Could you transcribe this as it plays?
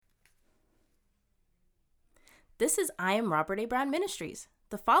This is I Am Robert A. Brown Ministries.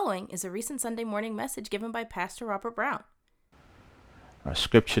 The following is a recent Sunday morning message given by Pastor Robert Brown. Our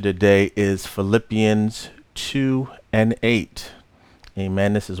scripture today is Philippians 2 and 8.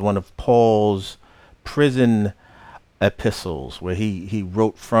 Amen. This is one of Paul's prison epistles where he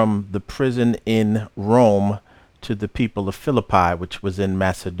wrote from the prison in Rome to the people of Philippi, which was in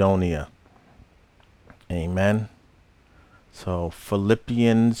Macedonia. Amen. So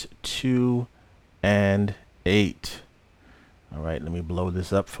Philippians 2 and 8. All right, let me blow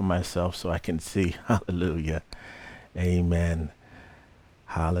this up for myself so I can see. Hallelujah. Amen.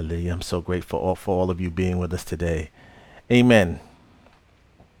 Hallelujah. I'm so grateful for all of you being with us today. Amen.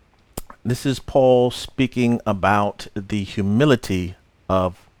 This is Paul speaking about the humility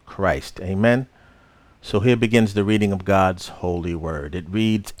of Christ. Amen. So here begins the reading of God's holy word. It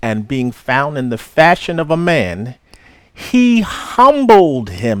reads, "And being found in the fashion of a man, he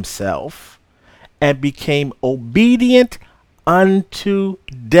humbled himself and became obedient unto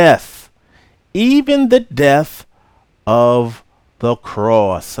death, even the death of the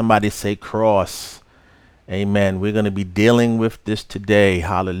cross." Somebody say cross. Amen. We're going to be dealing with this today.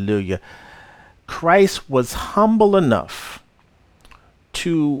 Hallelujah. Christ was humble enough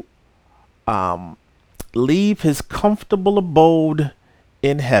to leave his comfortable abode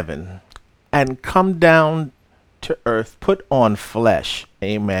in heaven and come down to earth, put on flesh.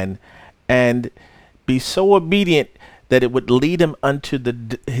 Amen. And be so obedient that it would lead him unto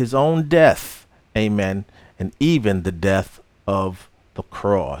his own death. Amen. And even the death of the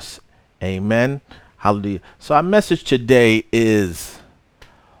cross. Amen. Hallelujah. So our message today is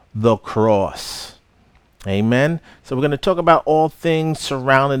the cross. Amen. So we're going to talk about all things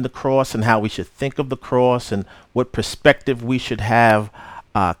surrounding the cross and how we should think of the cross and what perspective we should have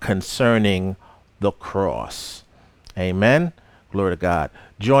concerning the cross. Amen. Glory to God.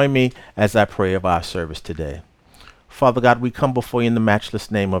 Join me as I pray of our service today. Father God, we come before you in the matchless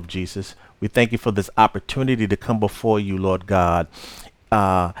name of Jesus. We thank you for this opportunity to come before you, Lord God,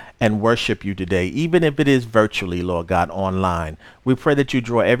 and worship you today, even if it is virtually, Lord God, online. We pray that you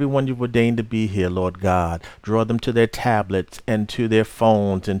draw everyone you've ordained to be here, Lord God. Draw them to their tablets and to their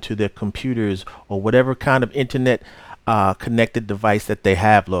phones and to their computers or whatever kind of internet connected device that they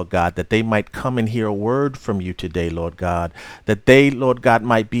have, Lord God, that they might come and hear a word from you today, Lord God, that they, Lord God,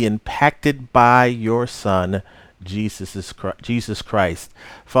 might be impacted by your Son, Jesus Christ.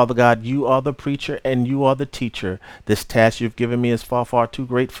 Father God, you are the preacher and you are the teacher. This task you've given me is far, far too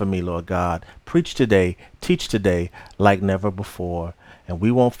great for me, Lord God. Preach today, teach today like never before. And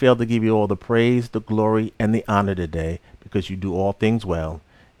we won't fail to give you all the praise, the glory, and the honor today because you do all things well.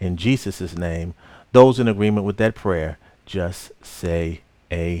 In Jesus' name, those in agreement with that prayer, just say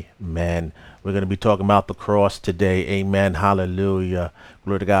amen. We're going to be talking about the cross today. Amen. Hallelujah.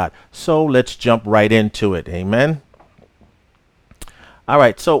 Glory to God. So let's jump right into it. Amen. All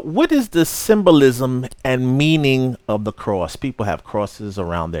right. So what is the symbolism and meaning of the cross? People have crosses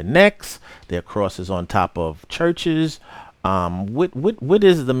around their necks. There are crosses on top of churches. What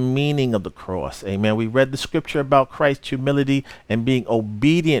is the meaning of the cross? Amen. We read the scripture about Christ's humility and being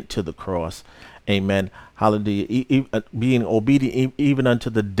obedient to the cross. Amen. Hallelujah. Being obedient even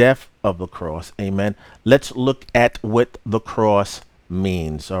unto the death of the cross. Amen. Let's look at what the cross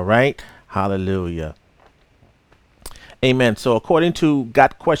means. All right. Hallelujah. Amen. So according to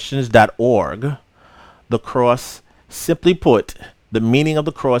gotquestions.org, the cross, simply put, the meaning of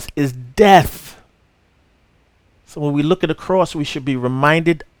the cross is death. So when we look at a cross, we should be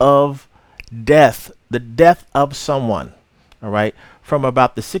reminded of death, the death of someone. All right. From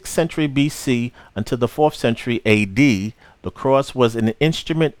about the 6th century BC until the 4th century AD, the cross was an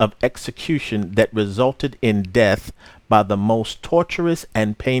instrument of execution that resulted in death by the most torturous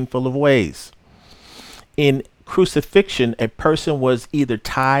and painful of ways. In crucifixion, a person was either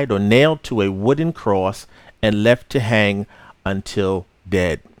tied or nailed to a wooden cross and left to hang until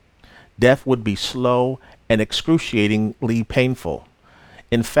dead. Death would be slow and excruciatingly painful.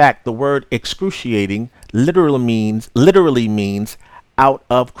 In fact, the word excruciating literally means out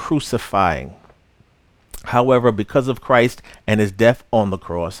of crucifying. However, because of Christ and his death on the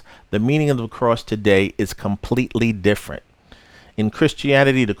cross, the meaning of the cross today is completely different. In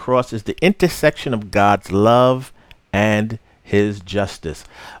Christianity, the cross is the intersection of God's love and his justice.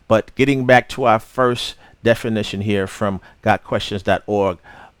 But getting back to our first definition here from gotquestions.org,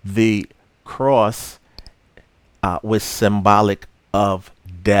 the cross was symbolic of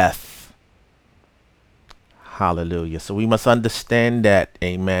death. Hallelujah. So we must understand that,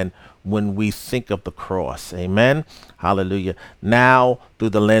 amen, when we think of the cross. Amen. Hallelujah. Now, through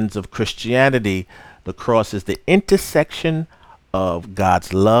the lens of Christianity, the cross is the intersection of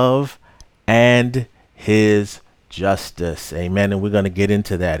God's love and his justice. Amen. And we're going to get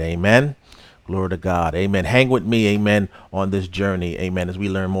into that. Amen. Glory to God. Amen. Hang with me. Amen. On this journey. Amen. As we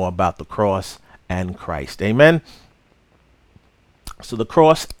learn more about the cross and Christ. Amen. So the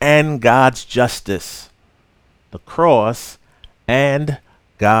cross and God's justice. The cross and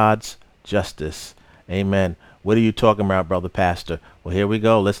God's justice. Amen. What are you talking about, brother pastor? Well, here we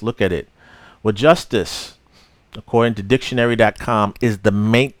go. Let's look at it. Well, justice, according to dictionary.com, is the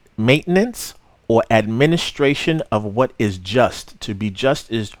maintenance or administration of what is just. To be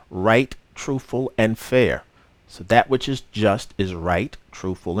just is right, truthful, and fair. So that which is just is right,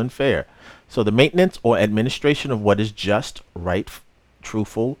 truthful, and fair. So the maintenance or administration of what is just, right,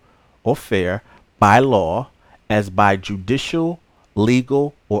 truthful, or fair by law, as by judicial,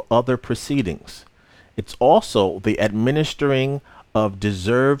 legal, or other proceedings. It's also the administering of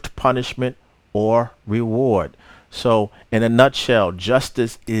deserved punishment or reward. So, in a nutshell,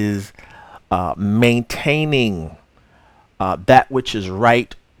 justice is maintaining that which is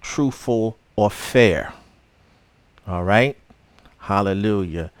right, truthful, or fair. All right?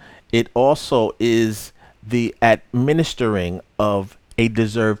 Hallelujah. It also is the administering of a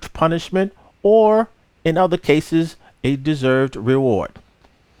deserved punishment or, in other cases, a deserved reward.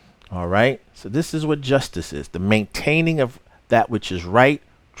 All right? So this is what justice is, the maintaining of that which is right,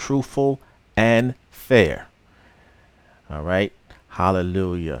 truthful, and fair. All right?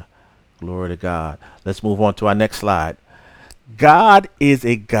 Hallelujah. Glory to God. Let's move on to our next slide. God is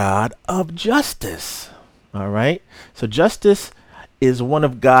a God of justice. All right? So justice is one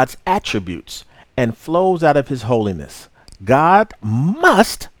of God's attributes and flows out of his holiness. God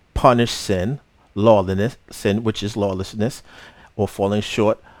must punish sin, which is lawlessness, or falling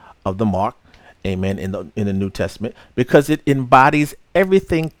short of the mark. Amen. In the New Testament, because it embodies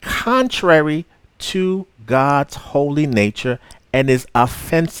everything contrary to God's holy nature and is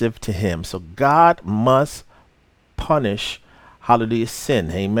offensive to him. So God must punish, hallelujah,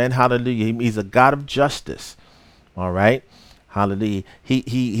 sin. Amen. Hallelujah. He's a God of justice. All right. Hallelujah.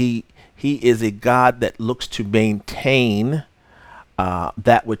 He is a God that looks to maintain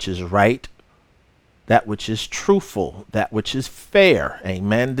that which is right, that which is truthful, that which is fair.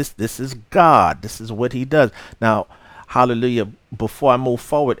 Amen. This is God. This is what he does. Now, hallelujah, before I move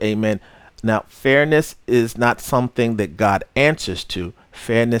forward, amen. Now, fairness is not something that God answers to.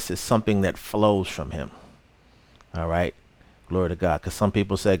 Fairness is something that flows from him. All right. Glory to God. Because some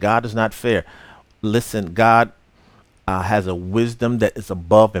people say God is not fair. Listen, God has a wisdom that is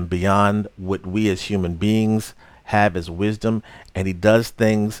above and beyond what we as human beings have as wisdom. And he does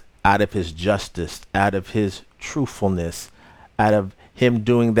things out of his justice, out of his truthfulness, out of him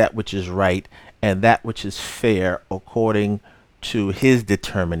doing that which is right and that which is fair according to his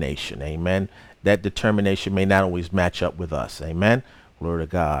determination. Amen. That determination may not always match up with us. Amen. Glory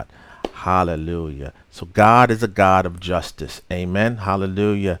to God. Hallelujah. So God is a God of justice. Amen.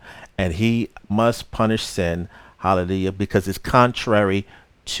 Hallelujah. And he must punish sin. Hallelujah. Because it's contrary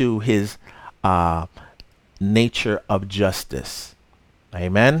to his nature of justice.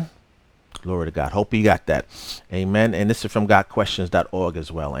 Amen. Glory to God. Hope you got that. Amen. And this is from GotQuestions.org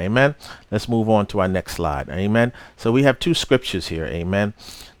as well. Amen. Let's move on to our next slide. Amen. So we have two scriptures here. Amen.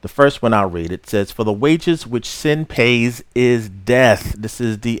 The first one I'll read. It says, "For the wages which sin pays is death." This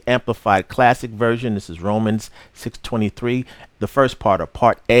is the Amplified Classic Version. This is Romans 6:23. The first part, or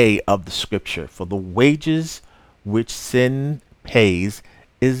part A of the scripture. For the wages which sin pays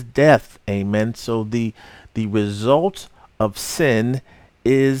is death. Amen. So the result of sin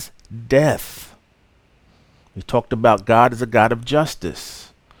is death. We talked about God as a God of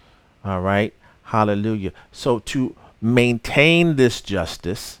justice. All right. Hallelujah. So to maintain this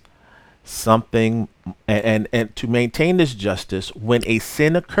justice, something and to maintain this justice, when a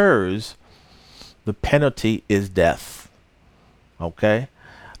sin occurs, the penalty is death. Okay.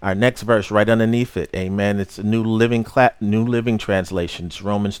 Our next verse right underneath it. Amen. It's a New Living Translation. It's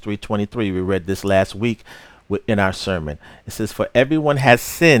Romans 3:23. We read this last week in our sermon. It says, "For everyone has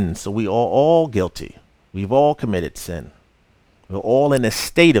sinned," so we are all guilty. We've all committed sin. We're all in a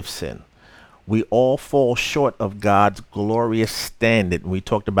state of sin. We all fall short of God's glorious standard. And we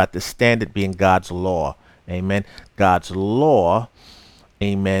talked about the standard being God's law. Amen. God's law,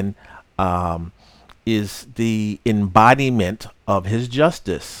 amen, is the embodiment of his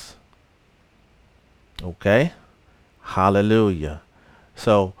justice. Okay. Hallelujah.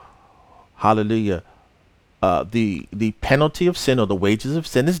 So, hallelujah. The penalty of sin, or the wages of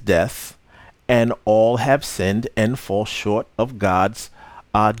sin, is death, and all have sinned and fall short of God's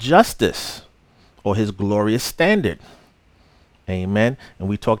justice, or his glorious standard. Amen. And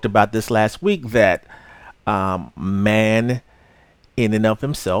we talked about this last week, that man in and of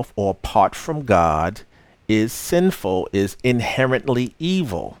himself, or apart from God, is sinful, is inherently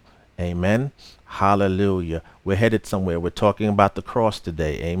evil. Amen. Hallelujah. We're headed somewhere. We're talking about the cross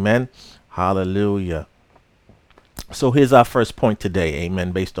today. Amen. Hallelujah. So here's our first point today.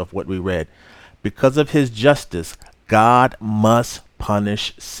 Amen. Based off what we read. Because of his justice, God must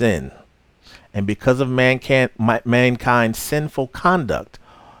punish sin. And because of mankind's sinful conduct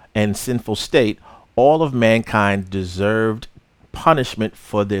and sinful state, all of mankind deserved punishment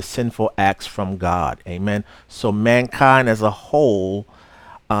for their sinful acts from God. Amen. So mankind as a whole,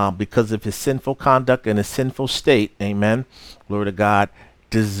 because of his sinful conduct and his sinful state, amen, glory to God,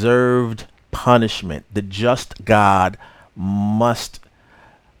 deserved punishment. The just God must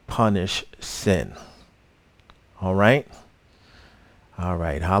punish sin. All right. All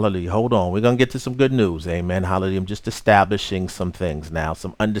right. Hallelujah. Hold on. We're going to get to some good news. Amen. Hallelujah. I'm just establishing some things now,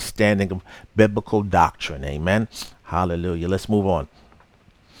 some understanding of biblical doctrine. Amen. Hallelujah. Let's move on.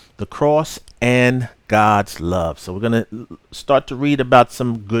 The cross and God's love. So we're going to start to read about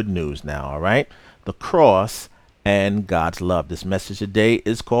some good news now. All right. The cross and God's love. This message today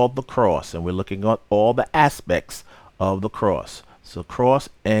is called the cross, and we're looking at all the aspects of the cross. So cross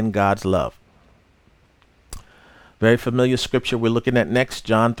and God's love. Very familiar scripture we're looking at next,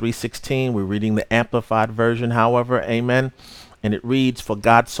 John 3:16. We're reading the Amplified Version, however, amen. And it reads, "For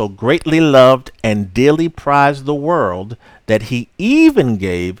God so greatly loved and dearly prized the world that he even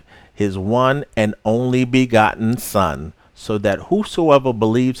gave his one and only begotten Son, so that whosoever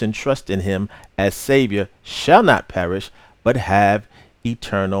believes and trusts in him as Savior shall not perish, but have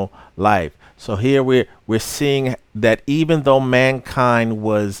eternal life." So here we're seeing that even though mankind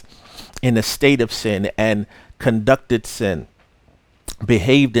was in a state of sin and conducted sin,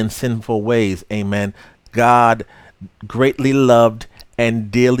 behaved in sinful ways, amen, God greatly loved and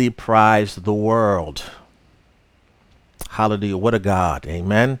dearly prized the world. Hallelujah. What a God.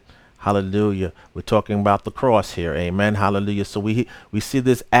 Amen. Hallelujah. We're talking about the cross here. Amen. Hallelujah. So we see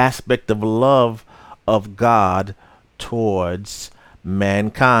this aspect of love of God towards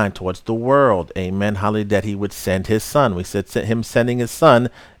mankind, towards the world. Amen. Hallelujah. That he would send his son. We said him sending his son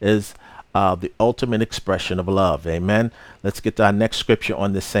is the ultimate expression of love. Amen. Let's get to our next scripture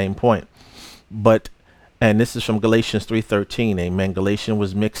on this same point. And this is from Galatians 3:13. Amen. Galatians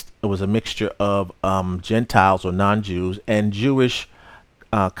was mixed. It was a mixture of Gentiles or non-Jews and Jewish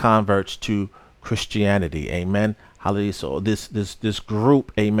converts to Christianity. Amen. Hallelujah. So this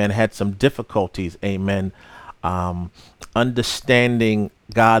group, amen, had some difficulties. Amen. Understanding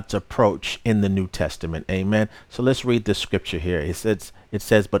God's approach in the New Testament. Amen. So let's read this scripture here. It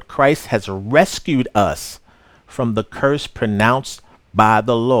says, "But Christ has rescued us from the curse pronounced by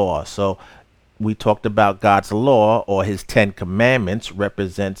the law." So we talked about God's law, or his 10 commandments,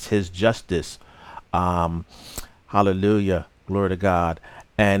 represents his justice. Hallelujah. Glory to God.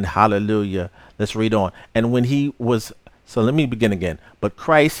 And hallelujah. Let's read on. And when he was, so let me begin again. "But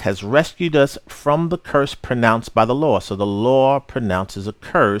Christ has rescued us from the curse pronounced by the law." So the law pronounces a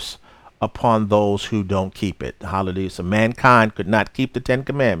curse upon those who don't keep it. Hallelujah. So mankind could not keep the 10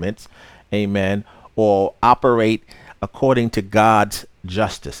 commandments, amen, or operate according to God's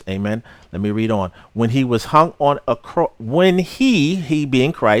justice. Amen. Let me read on. "When he was hung on a cross, when he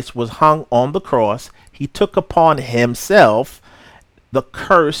being Christ was hung on the cross, he took upon himself the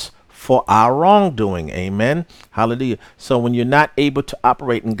curse for our wrongdoing." Amen. Hallelujah. So when you're not able to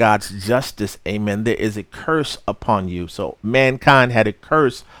operate in God's justice, amen, there is a curse upon you. So mankind had a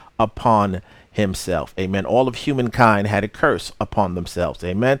curse upon himself. Amen. All of humankind had a curse upon themselves.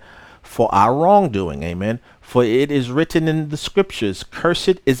 Amen. For our wrongdoing. Amen. "For it is written in the scriptures,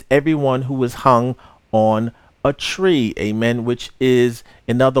 cursed is everyone who is hung on a tree." Amen. Which is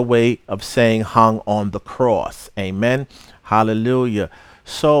another way of saying hung on the cross. Amen. Hallelujah.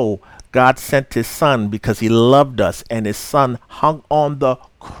 So God sent his son because he loved us, and his son hung on the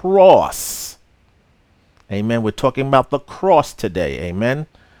cross. Amen. We're talking about the cross today. Amen.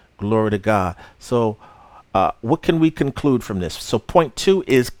 Glory to God. So what can we conclude from this? So point 2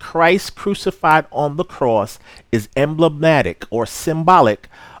 is Christ crucified on the cross is emblematic or symbolic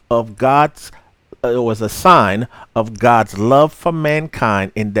of God's, was a sign of God's love for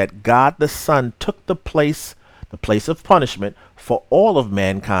mankind, in that God the Son took the place of punishment for all of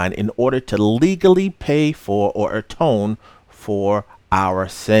mankind in order to legally pay for or atone for our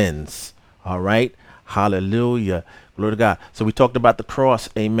sins. All right. Hallelujah. Glory to God. So we talked about the cross,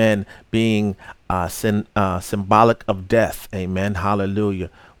 amen, being symbolic of death. Amen. Hallelujah.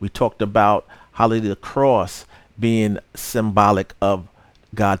 We talked about, hallelujah, the cross being symbolic of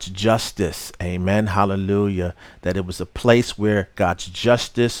God's justice. Amen. Hallelujah. That it was a place where God's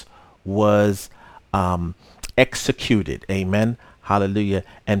justice was executed. Amen. Hallelujah.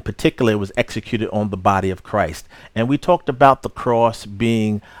 And particularly, it was executed on the body of Christ. And we talked about the cross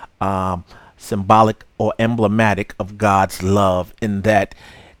being symbolic or emblematic of God's love, in that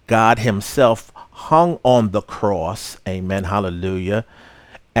God himself hung on the cross. Amen. Hallelujah.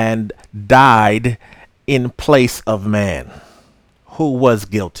 And died in place of man who was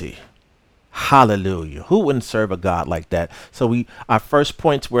guilty. Hallelujah. Who wouldn't serve a God like that? So our first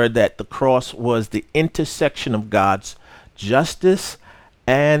points were that the cross was the intersection of God's justice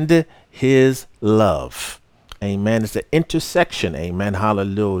and his love. Amen. It's the intersection. Amen.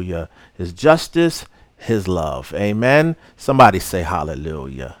 Hallelujah. His justice, his love. Amen. Somebody say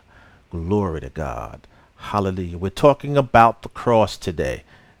hallelujah. Glory to God. Hallelujah. We're talking about the cross today.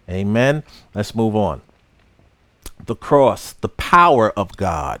 Amen. Let's move on. The cross, the power of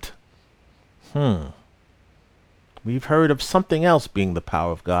God. We've heard of something else being the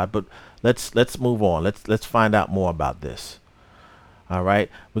power of God, but let's move on. Let's find out more about this. All right.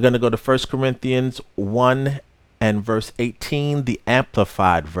 We're going to go to 1 Corinthians 1 and verse 18, the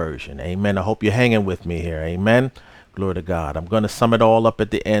Amplified Version. Amen. I hope you're hanging with me here. Amen. Glory to God. I'm going to sum it all up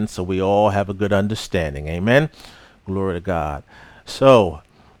at the end so we all have a good understanding. Amen. Glory to God. So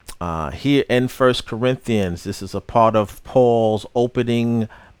here in 1 Corinthians, this is a part of Paul's opening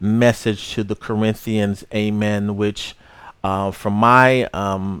message to the Corinthians, amen, which from my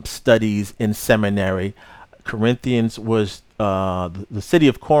studies in seminary, Corinthians was, the city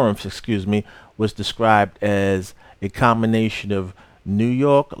of Corinth, was described as a combination of New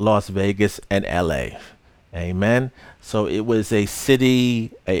York, Las Vegas, and LA. Amen. So it was a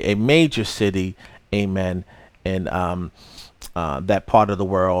city, a major city, amen, in that part of the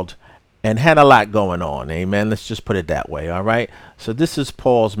world, and had a lot going on. Amen. Let's just put it that way. All right. So this is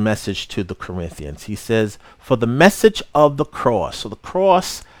Paul's message to the Corinthians. He says, for the message of the cross. So the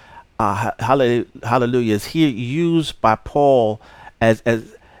cross, hallelujah, is here used by Paul as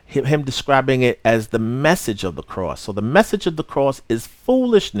him describing it as the message of the cross. So the message of the cross is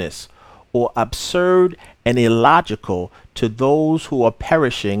foolishness or absurd and illogical to those who are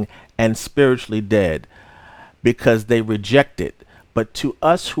perishing and spiritually dead, because they reject it. But to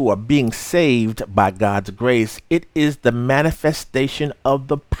us who are being saved by God's grace, it is the manifestation of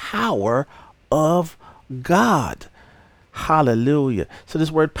the power of God. Hallelujah. So this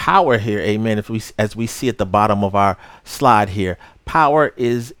word power here, amen, as we see at the bottom of our slide here, power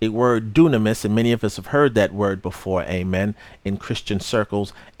is a word dunamis, and many of us have heard that word before, amen, in Christian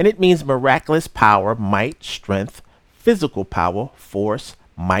circles. And it means miraculous power, might, strength, physical power, force,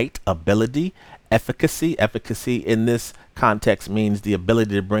 might, ability, efficacy. Efficacy in this context means the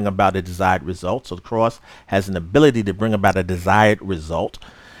ability to bring about a desired result. So the cross has an ability to bring about a desired result.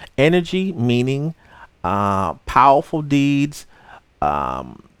 Energy, meaning powerful deeds,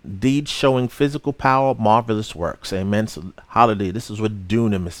 deeds showing physical power, marvelous works. Amen. So hallelujah. This is what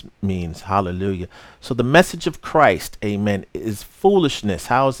dunamis means. Hallelujah. So the message of Christ, amen, is foolishness.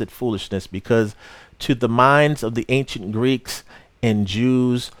 How is it foolishness? Because to the minds of the ancient Greeks and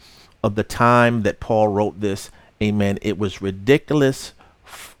Jews of the time that Paul wrote this, amen, it was ridiculous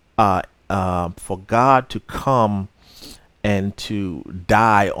for God to come and to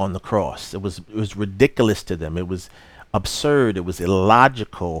die on the cross. It was ridiculous to them. It was absurd. It was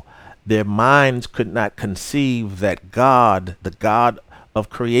illogical. Their minds could not conceive that God, the God of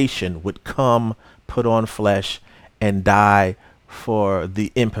creation, would come, put on flesh, and die for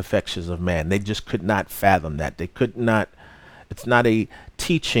the imperfections of man. They just could not fathom that. They could not. It's not a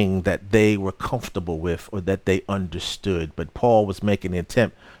teaching that they were comfortable with or that they understood, but Paul was making an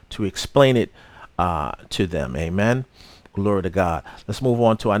attempt to explain it to them. Amen. Glory to God. Let's move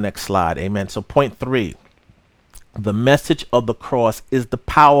on to our next slide. Amen. So point 3, the message of the cross is the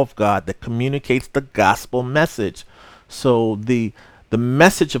power of God that communicates the gospel message. So the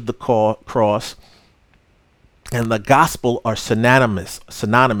message of the cross and the gospel are synonymous,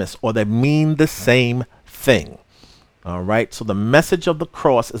 or they mean the same thing. All right. So the message of the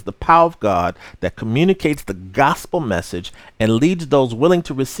cross is the power of God that communicates the gospel message and leads those willing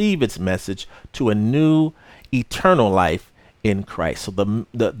to receive its message to a new eternal life in Christ. So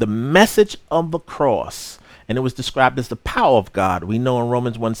the message of the cross, and it was described as the power of God. We know in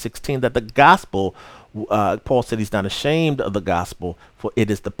Romans 1:16 that the gospel, Paul said he's not ashamed of the gospel, for it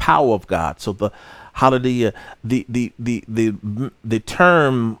is the power of God. So the hallelujah, the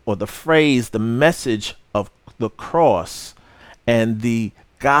term or the phrase, the message of the cross and the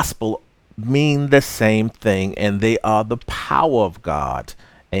gospel mean the same thing, and they are the power of God.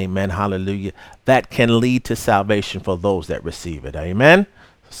 Amen. Hallelujah. That can lead to salvation for those that receive it. Amen.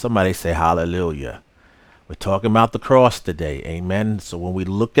 Somebody say hallelujah. We're talking about the cross today. Amen. So when we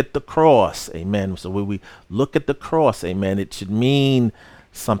look at the cross, amen. So when we look at the cross, amen, it should mean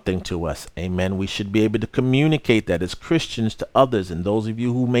something to us. Amen. We should be able to communicate that as Christians to others, and those of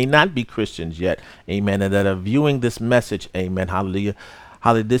you who may not be Christians yet, amen, and that are viewing this message, amen. Hallelujah.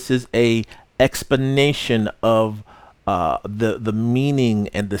 Hallelujah. This is a explanation of the meaning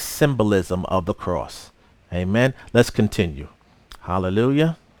and the symbolism of the cross. Amen. Let's continue.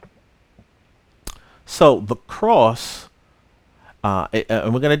 Hallelujah. So the cross, and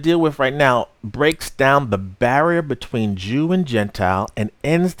we're going to deal with right now, breaks down the barrier between Jew and Gentile and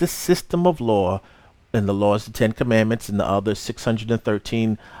ends the system of law in the laws, the Ten Commandments, and the other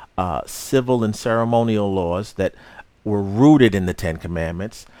 613 civil and ceremonial laws that were rooted in the Ten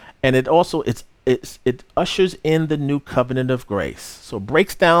Commandments. And it also it ushers in the new covenant of grace. So it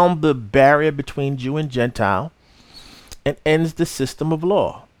breaks down the barrier between Jew and Gentile and ends the system of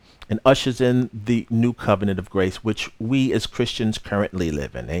law and ushers in the new covenant of grace, which we as Christians currently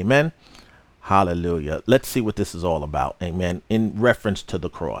live in. Amen. Hallelujah. Let's see what this is all about. Amen. In reference to the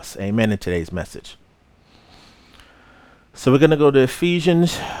cross. Amen. In today's message. So we're going to go to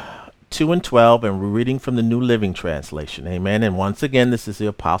Ephesians 2 and 12, and we're reading from the New Living Translation. Amen. And once again, this is the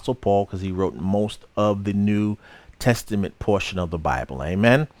Apostle Paul, because he wrote most of the New Testament portion of the Bible.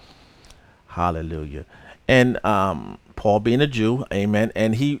 Amen. Hallelujah. And Paul being a Jew, amen,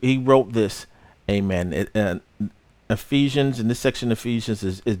 and he wrote this, amen. Ephesians, in this section of Ephesians,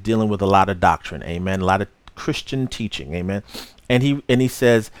 is dealing with a lot of doctrine, amen, a lot of Christian teaching, amen. And he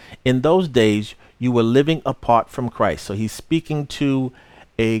says, in those days you were living apart from Christ. So he's speaking to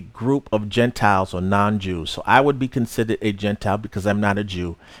a group of Gentiles or non-Jews. So I would be considered a Gentile because I'm not a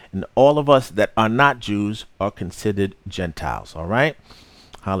Jew. And all of us that are not Jews are considered Gentiles, all right?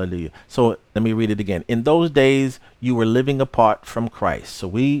 Hallelujah. So let me read it again. In those days, you were living apart from Christ. So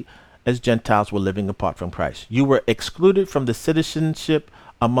we as Gentiles were living apart from Christ. You were excluded from the citizenship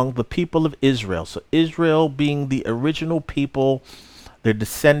among the people of Israel. So Israel being the original people, their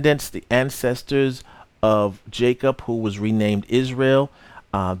descendants, the ancestors of Jacob, who was renamed Israel.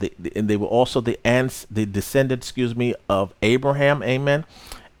 And they were also the descendants, of Abraham. Amen.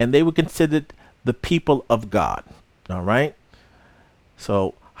 And they were considered the people of God. All right.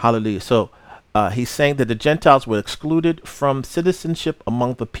 So, hallelujah. So, he's saying that the Gentiles were excluded from citizenship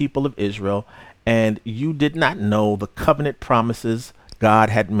among the people of Israel, and you did not know the covenant promises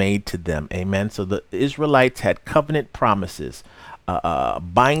God had made to them. Amen. So the Israelites had covenant promises,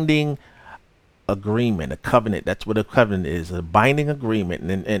 binding agreement, a covenant. That's what a covenant is, a binding agreement.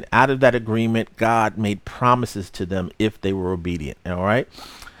 And out of that agreement, God made promises to them if they were obedient. All right.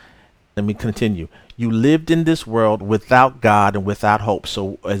 Let me continue. You lived in this world without God and without hope.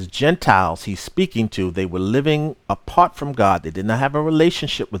 So as Gentiles, he's speaking to, they were living apart from God. They did not have a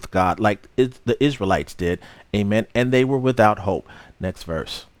relationship with God like the Israelites did. Amen. And they were without hope. Next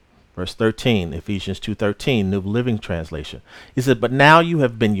verse. Verse 13, Ephesians 2:13, New Living Translation. He said, but now you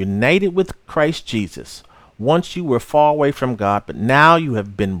have been united with Christ Jesus. Once you were far away from God, but now you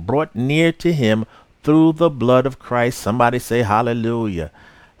have been brought near to him through the blood of Christ. Somebody say hallelujah.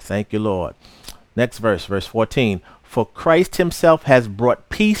 Thank you, Lord. Next verse, verse 14. For Christ himself has brought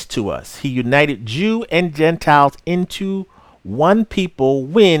peace to us. He united Jew and Gentiles into one people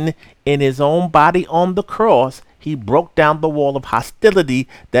when, in his own body on the cross, he broke down the wall of hostility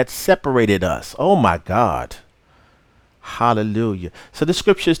that separated us. Oh, my God. Hallelujah. So the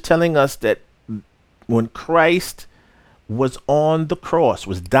scripture is telling us that when Christ was on the cross,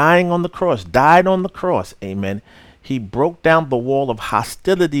 was dying on the cross, died on the cross, amen, he broke down the wall of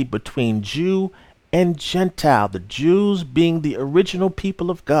hostility between Jew and Gentile. The Jews, being the original people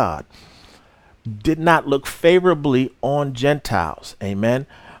of God, did not look favorably on Gentiles. Amen.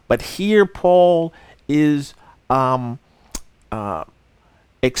 But here Paul is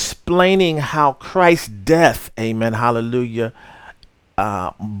explaining how Christ's death, amen, hallelujah,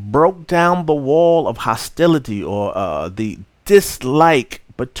 broke down the wall of hostility or the dislike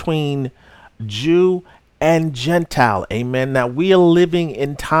between Jew and Gentile. Amen. Now we are living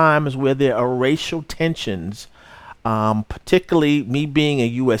in times where there are racial tensions, particularly me being a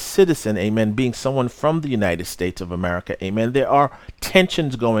U.S. citizen, amen, being someone from the United States of America, amen. There are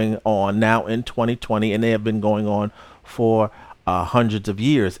tensions going on now in 2020, and they have been going on for hundreds of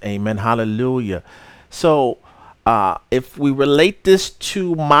years. Amen. Hallelujah. So if we relate this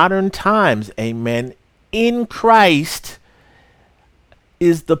to modern times, amen, in Christ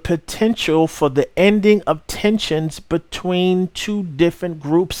is the potential for the ending of tensions between two different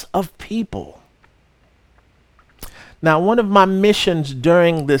groups of people. Now, one of my missions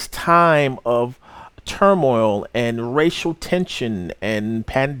during this time of turmoil and racial tension and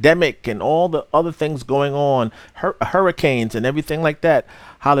pandemic and all the other things going on, hurricanes and everything like that,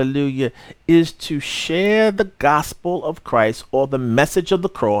 hallelujah, is to share the gospel of Christ or the message of the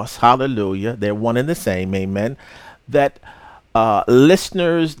cross, hallelujah. They're one and the same, amen. That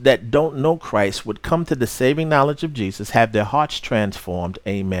listeners that don't know Christ would come to the saving knowledge of Jesus, have their hearts transformed,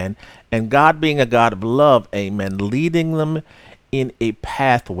 amen. And God being a God of love, amen, leading them in a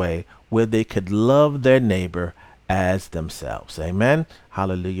pathway where they could love their neighbor as themselves, amen.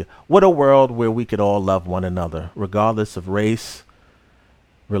 Hallelujah. What a world where we could all love one another, regardless of race,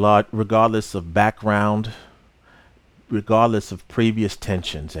 regardless of background, regardless of previous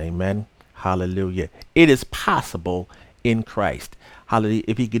tensions, amen. Hallelujah. It is possible in Christ. Hallelujah.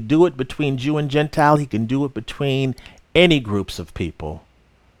 If he could do it between Jew and Gentile, he can do it between any groups of people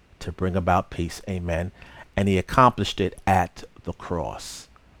to bring about peace. Amen. And he accomplished it at the cross.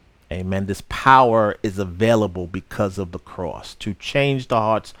 Amen. This power is available because of the cross to change the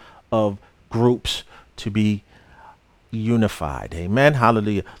hearts of groups to be unified. Amen.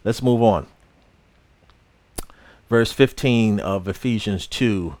 Hallelujah. Let's move on. Verse 15 of Ephesians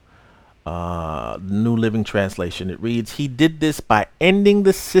 2. New Living Translation. It reads, he did this by ending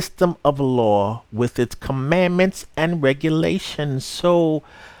the system of law with its commandments and regulations. So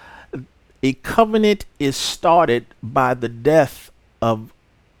a covenant is started by the death of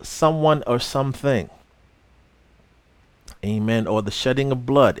someone or something. Amen. Or the shedding of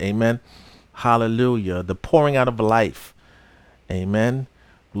blood. Amen. Hallelujah. The pouring out of life. Amen.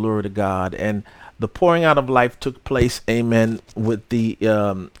 Glory to God. And the pouring out of life took place, amen, with the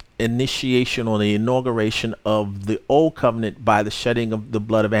initiation or the inauguration of the old covenant by the shedding of the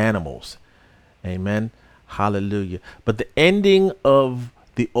blood of animals. Amen. Hallelujah. But the ending of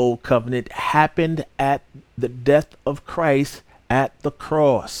the old covenant happened at the death of Christ at the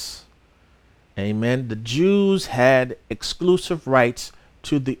cross. Amen. The Jews had exclusive rights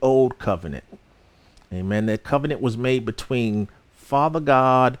to the old covenant. Amen. That covenant was made between Father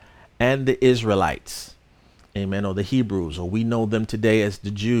God and the Israelites. Amen. Or the Hebrews, or we know them today as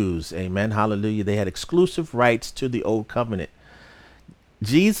the Jews. Amen. Hallelujah. They had exclusive rights to the old covenant.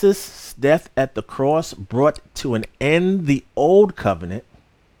 Jesus' death at the cross brought to an end the old covenant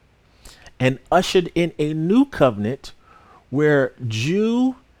and ushered in a new covenant where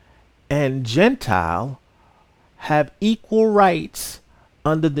Jew and Gentile have equal rights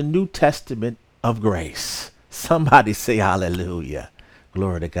under the New Testament of grace. Somebody say hallelujah.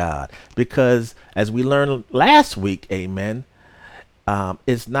 Glory to God. Because as we learned last week, amen,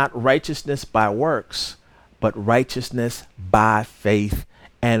 it's not righteousness by works, but righteousness by faith.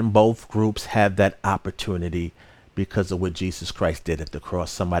 And both groups have that opportunity because of what Jesus Christ did at the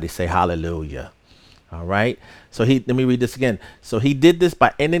cross. Somebody say hallelujah. All right. So let me read this again. So he did this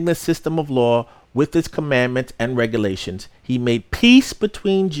by ending the system of law with its commandments and regulations. He made peace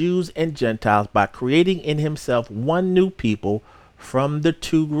between Jews and Gentiles by creating in himself one new people from the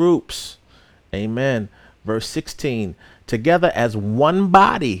two groups. Amen. Verse 16, together as one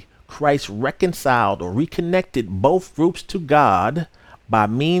body, Christ reconciled or reconnected both groups to God by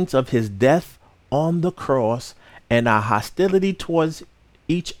means of his death on the cross, and our hostility towards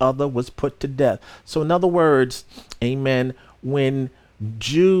each other was put to death. So in other words, amen, when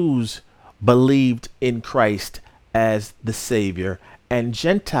Jews believed in Christ as the Savior and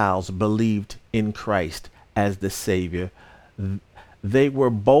Gentiles believed in Christ as the Savior, they were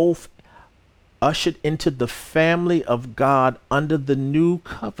both ushered into the family of God under the new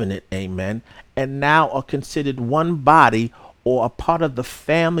covenant, amen, and now are considered one body or a part of the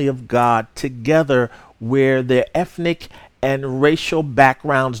family of God together, where their ethnic and racial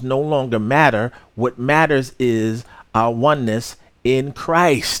backgrounds no longer matter. What matters is our oneness in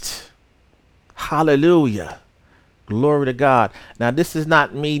Christ. Hallelujah. Glory to God. Now, this is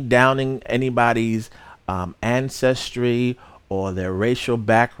not me downing anybody's ancestry or their racial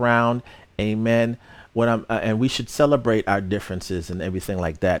background. Amen. And we should celebrate our differences and everything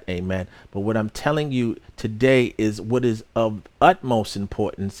like that. Amen. But what I'm telling you today is what is of utmost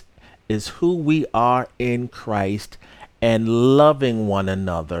importance is who we are in Christ and loving one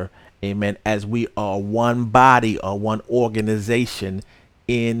another. Amen. As we are one body or one organization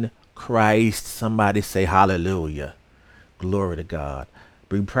in Christ. Somebody say hallelujah. Glory to God.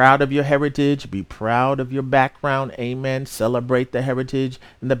 Be proud of your heritage. Be proud of your background. Amen. Celebrate the heritage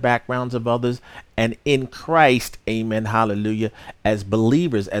and the backgrounds of others. And in Christ, amen, hallelujah, as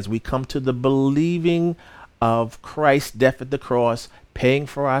believers, as we come to the believing of Christ's death at the cross, paying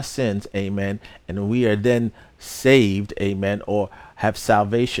for our sins, amen, and we are then saved, amen, or have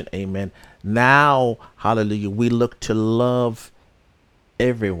salvation, amen. Now, hallelujah, we look to love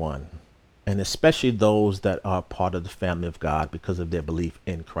everyone and especially those that are part of the family of God because of their belief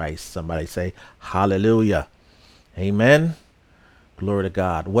in Christ. Somebody say hallelujah. Amen. Glory to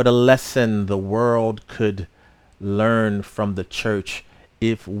God. What a lesson the world could learn from the church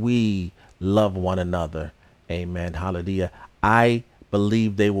if we love one another. Amen. Hallelujah. I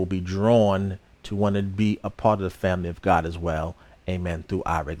believe they will be drawn to want to be a part of the family of God as well. Amen. Through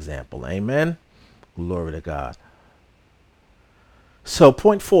our example. Amen. Glory to God. So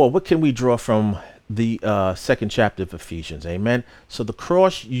point 4, what can we draw from the second chapter of Ephesians? Amen. So the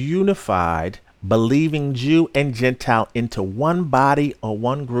cross unified believing Jew and Gentile into one body or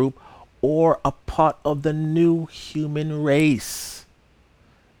one group or a part of the new human race.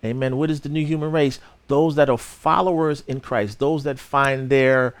 Amen. What is the new human race? Those that are followers in Christ, those that find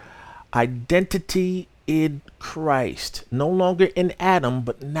their identity in Christ, no longer in Adam,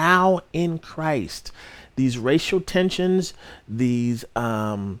 but now in Christ. These racial tensions, these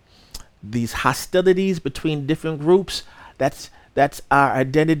hostilities between different groups, that's our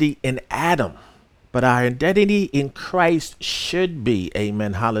identity in Adam. But our identity in Christ should be,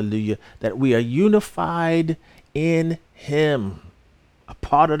 amen, hallelujah, that we are unified in him, a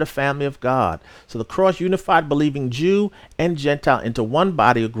part of the family of God. So the cross unified believing Jew and Gentile into one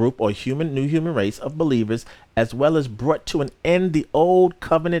body or group or new human race of believers, as well as brought to an end the old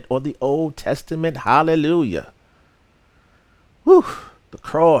covenant or the Old Testament. Hallelujah. Whew, the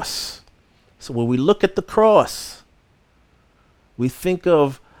cross. So when we look at the cross, we think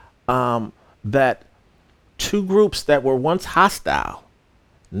of that two groups that were once hostile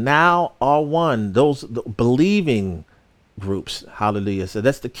now are one. Those believing groups. Hallelujah. So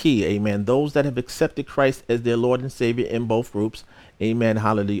that's the key. Amen. Those that have accepted Christ as their Lord and Savior in both groups. Amen.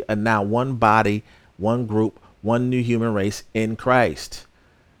 Hallelujah. And now one body, one group, one new human race in Christ.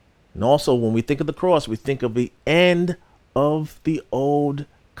 And also when we think of the cross, we think of the end of the old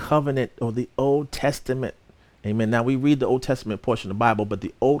covenant or the Old Testament. Amen. Now we read the Old Testament portion of the Bible, but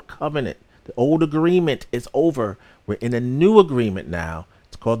the old covenant, the old agreement is over. We're in a new agreement now.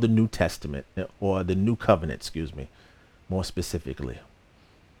 It's called the New Testament or the New Covenant, excuse me, more specifically.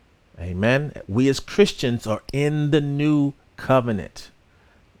 Amen. We as Christians are in the new covenant.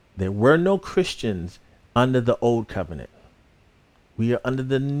 There were no Christians under the old covenant. We are under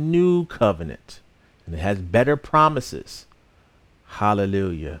the new covenant, and it has better promises.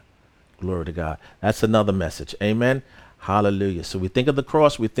 Hallelujah. Glory to God. That's another message. Amen. Hallelujah. So we think of the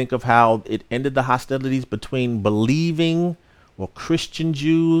cross. We think of how it ended the hostilities between believing or Christian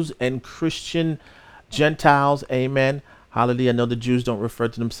Jews and Christian Gentiles. Amen. Hallelujah. I know the Jews don't refer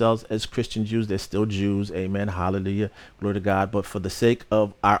to themselves as Christian Jews. They're still Jews. Amen. Hallelujah. Glory to God. But for the sake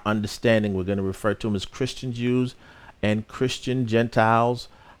of our understanding, we're going to refer to them as Christian Jews and Christian Gentiles.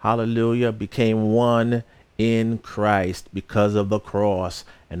 Hallelujah. Became one in Christ because of the cross.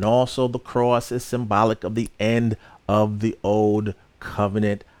 And also the cross is symbolic of the end of the old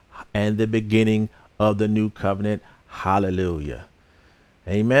covenant and the beginning of the new covenant. Hallelujah.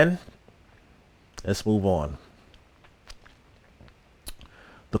 Amen. Let's move on.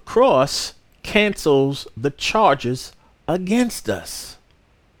 The cross cancels the charges against us.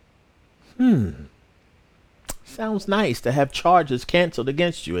 Sounds nice to have charges canceled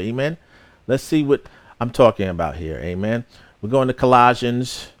against you. Amen. Let's see what I'm talking about here. Amen. We're going to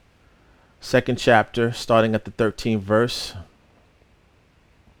Colossians, 2nd chapter, starting at the 13th verse.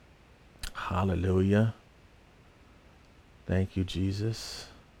 Hallelujah. Thank you, Jesus.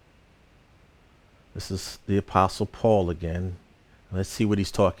 This is the Apostle Paul again. Let's see what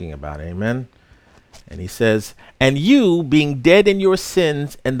he's talking about. Amen. And he says, and you being dead in your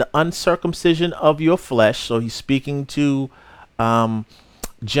sins and the uncircumcision of your flesh. So he's speaking to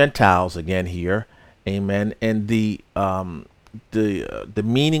Gentiles again here. Amen. And the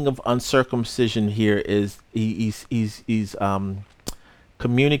meaning of uncircumcision here is he's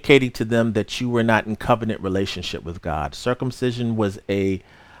communicating to them that you were not in covenant relationship with God. Circumcision was a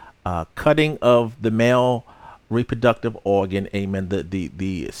cutting of the male reproductive organ, amen,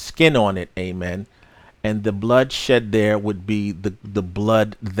 the skin on it, amen, and the blood shed there would be the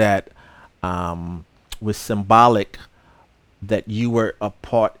blood that was symbolic that you were a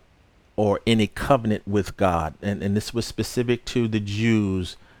part or in a covenant with God, and this was specific to the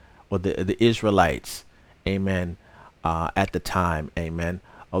Jews or the Israelites, amen, at the time, amen,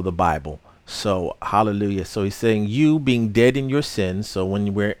 of the Bible. So hallelujah. So he's saying you being dead in your sins. So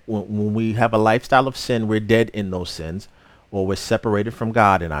when we have a lifestyle of sin, we're dead in those sins, or we're separated from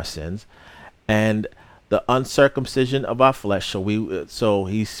God in our sins, and the uncircumcision of our flesh. So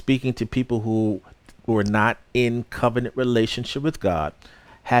he's speaking to people who are not in covenant relationship with God.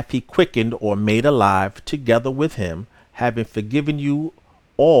 Hath he quickened or made alive together with him, having forgiven you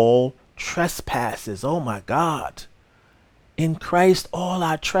all trespasses. Oh my God. In Christ, all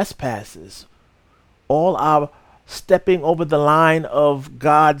our trespasses, all our stepping over the line of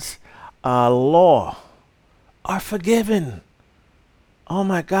God's law are forgiven. Oh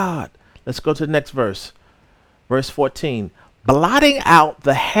my God. Let's go to the next verse. Verse 14. Blotting out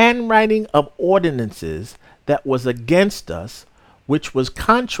the handwriting of ordinances that was against us, which was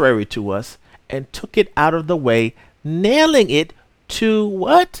contrary to us, and took it out of the way, nailing it to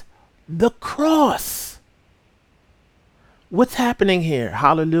what? The cross. What's happening here?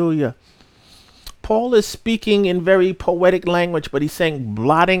 Hallelujah. Paul is speaking in very poetic language, but he's saying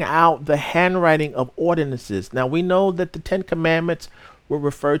blotting out the handwriting of ordinances. Now we know that the Ten Commandments were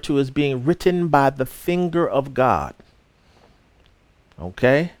referred to as being written by the finger of God.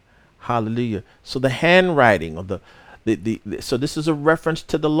 Okay? Hallelujah. So the handwriting of so this is a reference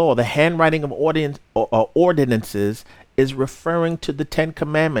to the law. The handwriting of ordinances is referring to the Ten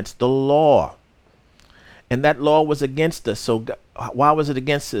Commandments, the law. And that law was against us. So why was it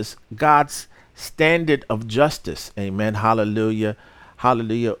against us? God's standard of justice, amen, hallelujah,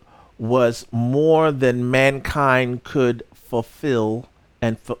 hallelujah, was more than mankind could fulfill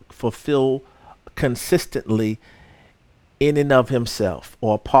and fulfill consistently in and of himself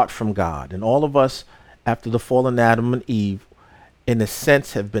or apart from God. And all of us, after the fallen Adam and Eve, in a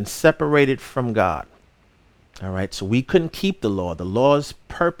sense, have been separated from God. All right, so we couldn't keep the law. The law's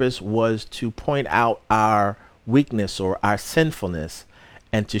purpose was to point out our weakness or our sinfulness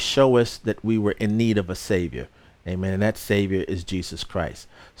and to show us that we were in need of a Savior. Amen. And that Savior is Jesus Christ.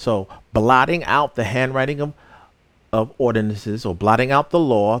 So blotting out the handwriting of ordinances, or blotting out the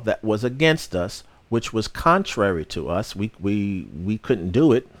law that was against us, which was contrary to us. We couldn't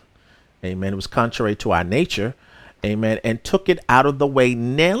do it. Amen. It was contrary to our nature. Amen. And took it out of the way,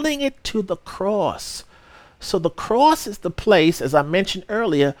 nailing it to the cross. So the cross is the place, as I mentioned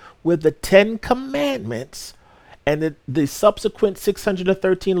earlier, where the Ten Commandments and the subsequent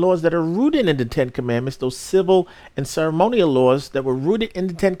 613 laws that are rooted in the Ten Commandments, those civil and ceremonial laws that were rooted in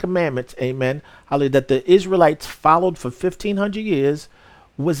the Ten Commandments, amen, hallelujah, that the Israelites followed for 1,500 years,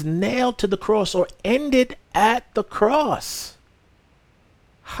 was nailed to the cross or ended at the cross.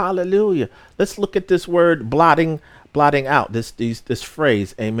 Hallelujah. Let's look at this word blotting out, this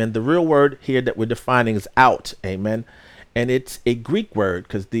phrase, amen. The real word here that we're defining is out, amen. And it's a Greek word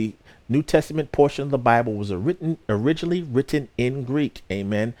because the New Testament portion of the Bible was originally written in Greek,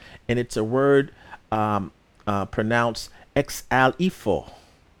 amen. And it's a word pronounced exalipho,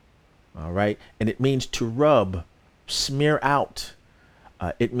 all right. And it means to rub, smear out.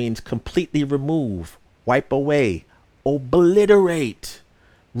 It means completely remove, wipe away, obliterate,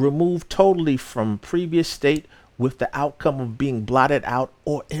 remove totally from previous state, with the outcome of being blotted out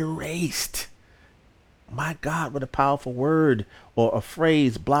or erased. My God, what a powerful word or a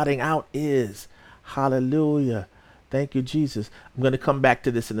phrase blotting out is. Hallelujah. Thank you, Jesus. I'm going to come back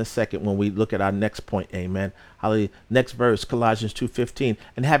to this in a second when we look at our next point. Amen. Hallelujah. Next verse, Colossians 2:15.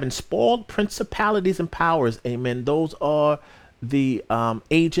 And having spoiled principalities and powers. Amen. Those are the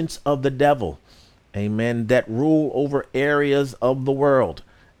agents of the devil. Amen. That rule over areas of the world.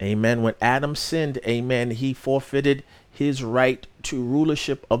 Amen. When Adam sinned, amen, he forfeited his right to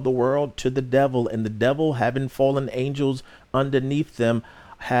rulership of the world to the devil. And the devil, having fallen angels underneath them,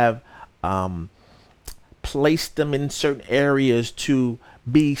 have placed them in certain areas to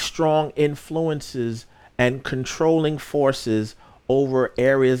be strong influences and controlling forces over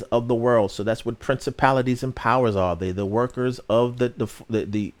areas of the world. So that's what principalities and powers are. They're the workers of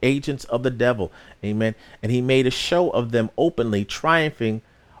the agents of the devil. Amen. And he made a show of them openly, triumphing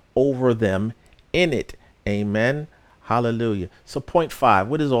over them in it. Amen. Hallelujah. So point 5,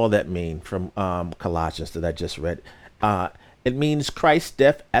 what does all that mean from Colossians that I just read? It means Christ's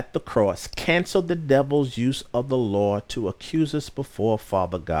death at the cross canceled the devil's use of the law to accuse us before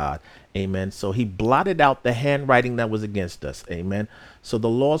Father God. Amen. So he blotted out the handwriting that was against us. Amen. So the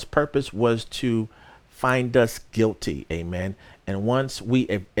law's purpose was to find us guilty. Amen. And once we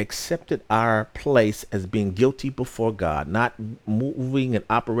accepted our place as being guilty before God, not moving and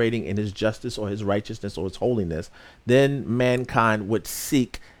operating in his justice or his righteousness or his holiness, then mankind would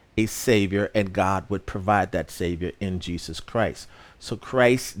seek a savior and God would provide that savior in Jesus Christ. So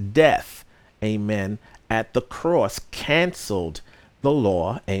Christ's death, amen, at the cross canceled the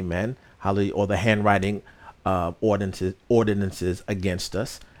law, amen, hallelujah, or the handwriting ordinances against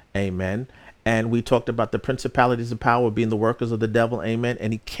us, amen. And we talked about the principalities and power being the workers of the devil. Amen.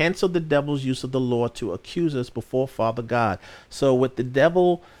 And he canceled the devil's use of the law to accuse us before Father God. So what the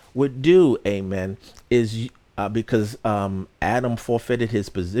devil would do, amen, is because Adam forfeited his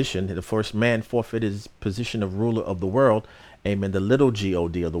position, the first man forfeited his position of ruler of the world. amen, the little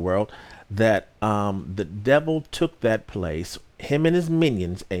God of the world, that the devil took that place, him and his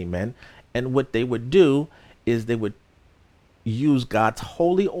minions, amen. And what they would do is they would use God's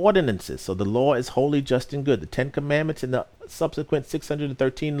holy ordinances. So the law is holy, just, and good. The Ten Commandments and the subsequent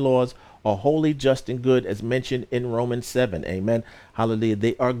 613 laws are holy, just, and good, as mentioned in Romans 7. Amen. Hallelujah.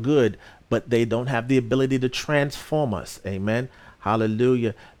 They are good, but they don't have the ability to transform us. Amen.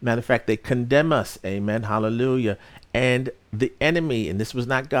 Hallelujah. Matter of fact, they condemn us. Amen. Hallelujah. And the enemy, and this was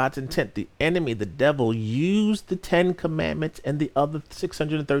not God's intent, the enemy, the devil, used the Ten Commandments and the other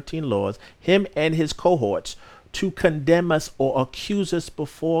 613 laws, him and his cohorts, to condemn us or accuse us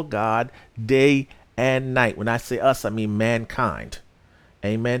before God day and night. When I say us, I mean mankind.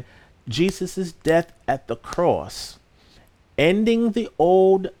 Amen. Jesus' death at the cross, ending the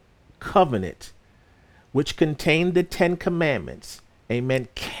old covenant, which contained the Ten Commandments, amen,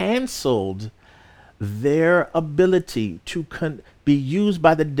 canceled their ability to be used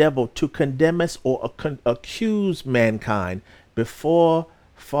by the devil to condemn us or accuse mankind before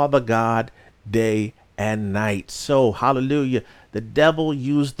Father God day and night. So, hallelujah, the devil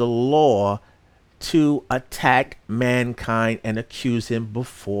used the law to attack mankind and accuse him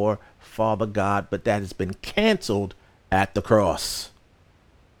before Father God, but that has been canceled at the cross.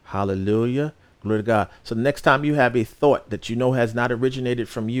 Hallelujah. Glory to God. So next time you have a thought that you know has not originated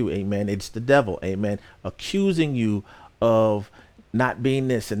from you, amen, it's the devil, amen, accusing you of not being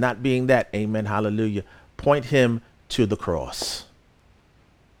this and not being that, amen, hallelujah. Point him to the cross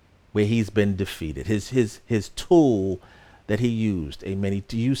where he's been defeated. His tool that he used, amen,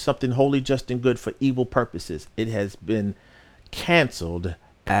 he used something holy, just, and good for evil purposes. It has been canceled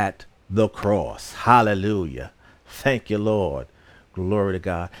at the cross. Hallelujah. Thank you, Lord. Glory to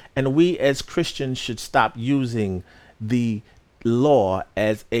God. And we as Christians should stop using the law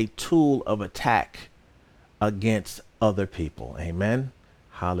as a tool of attack against other people. Amen.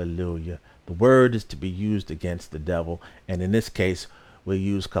 Hallelujah. The word is to be used against the devil. And in this case, we'll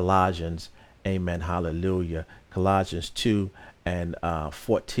use Colossians. Amen. Hallelujah. Colossians 2 and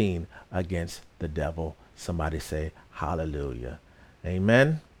 14 against the devil. Somebody say hallelujah.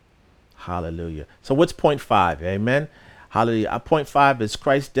 Amen. Hallelujah. So what's point 5? Amen. Hallelujah. Point 5 is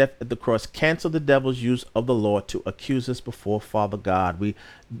Christ's death at the cross canceled the devil's use of the law to accuse us before Father God.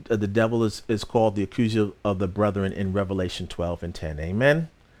 The devil is called the accuser of the brethren in Revelation 12 and 10. Amen.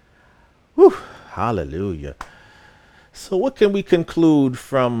 Whew. Hallelujah. So what can we conclude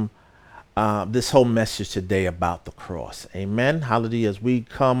from this whole message today about the cross? Amen. Hallelujah. As we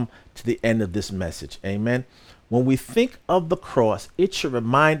come to the end of this message. Amen. When we think of the cross, it should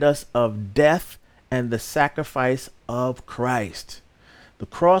remind us of death and the sacrifice of Christ. The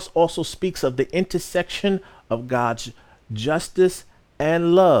cross also speaks of the intersection of God's justice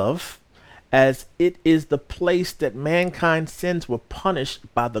and love, as it is the place that mankind's sins were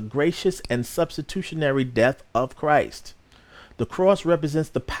punished by the gracious and substitutionary death of Christ. The cross represents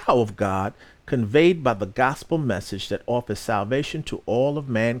the power of God conveyed by the gospel message that offers salvation to all of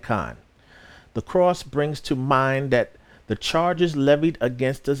mankind. The cross brings to mind that the charges levied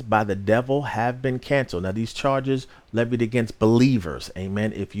against us by the devil have been canceled. Now, these charges levied against believers,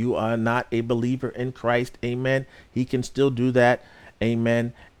 amen. If you are not a believer in Christ, amen, he can still do that,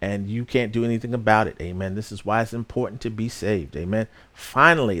 amen, and you can't do anything about it, amen. This is why it's important to be saved, amen.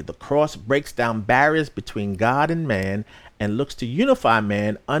 Finally, the cross breaks down barriers between God and man and looks to unify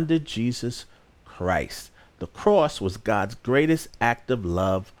man under Jesus Christ. The cross was God's greatest act of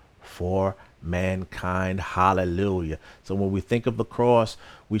love for mankind. Hallelujah. So when we think of the cross,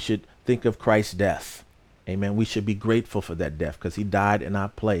 we should think of Christ's death. Amen. We should be grateful for that death because he died in our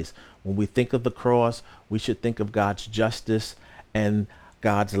place. When we think of the cross, we should think of God's justice and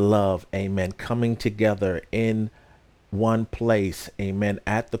God's love. Amen. Coming together in one place. Amen.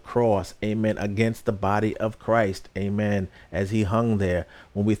 At the cross. Amen. Against the body of Christ. Amen. As he hung there.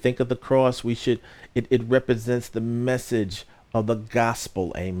 When we think of the cross, it represents the message of the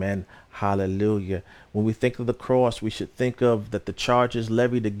gospel. Amen. Hallelujah. When we think of the cross, we should think of that the charges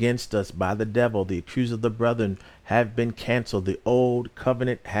levied against us by the devil, the accuser of the brethren, have been canceled. The old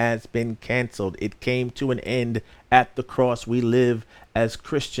covenant has been canceled. It came to an end at the cross. We live as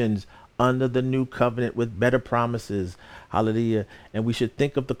Christians under the new covenant with better promises. Hallelujah. And we should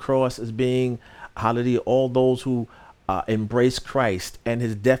think of the cross as being, hallelujah, all those who embrace Christ and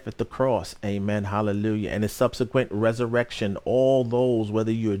his death at the cross. Amen. Hallelujah. And his subsequent resurrection. All those, whether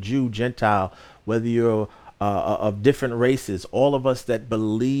you're a Jew, Gentile, whether you're of different races, all of us that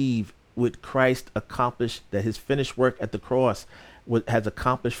believe what Christ accomplished, that his finished work at the cross has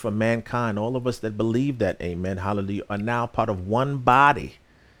accomplished for mankind. All of us that believe that, amen, hallelujah, are now part of one body,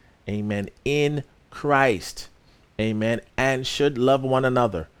 amen, in Christ. Amen. And should love one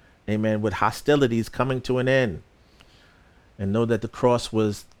another. Amen. With hostilities coming to an end. And know that the cross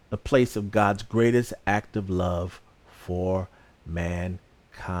was the place of God's greatest act of love for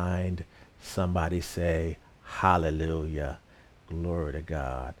mankind. Somebody say, hallelujah. Glory to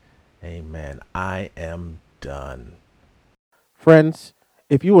God. Amen. I am done. Friends,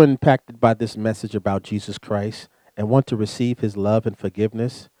 if you were impacted by this message about Jesus Christ and want to receive his love and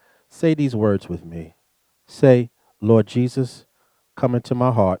forgiveness, say these words with me. Say, Lord Jesus, come into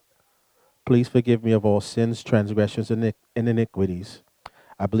my heart. Please forgive me of all sins, transgressions, and iniquities.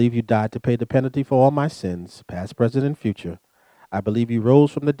 I believe you died to pay the penalty for all my sins, past, present, and future. I believe you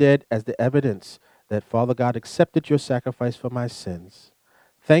rose from the dead as the evidence that Father God accepted your sacrifice for my sins.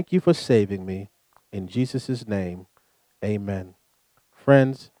 Thank you for saving me. In Jesus' name, amen.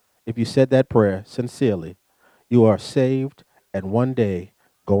 Friends, if you said that prayer sincerely, you are saved and one day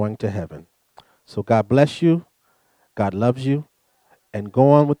going to heaven. So God bless you, God loves you, and go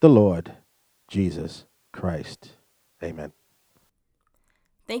on with the Lord Jesus Christ. Amen.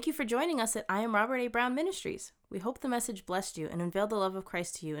 Thank you for joining us at I Am Robert A. Brown Ministries. We hope the message blessed you and unveiled the love of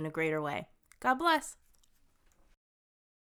Christ to you in a greater way. God bless.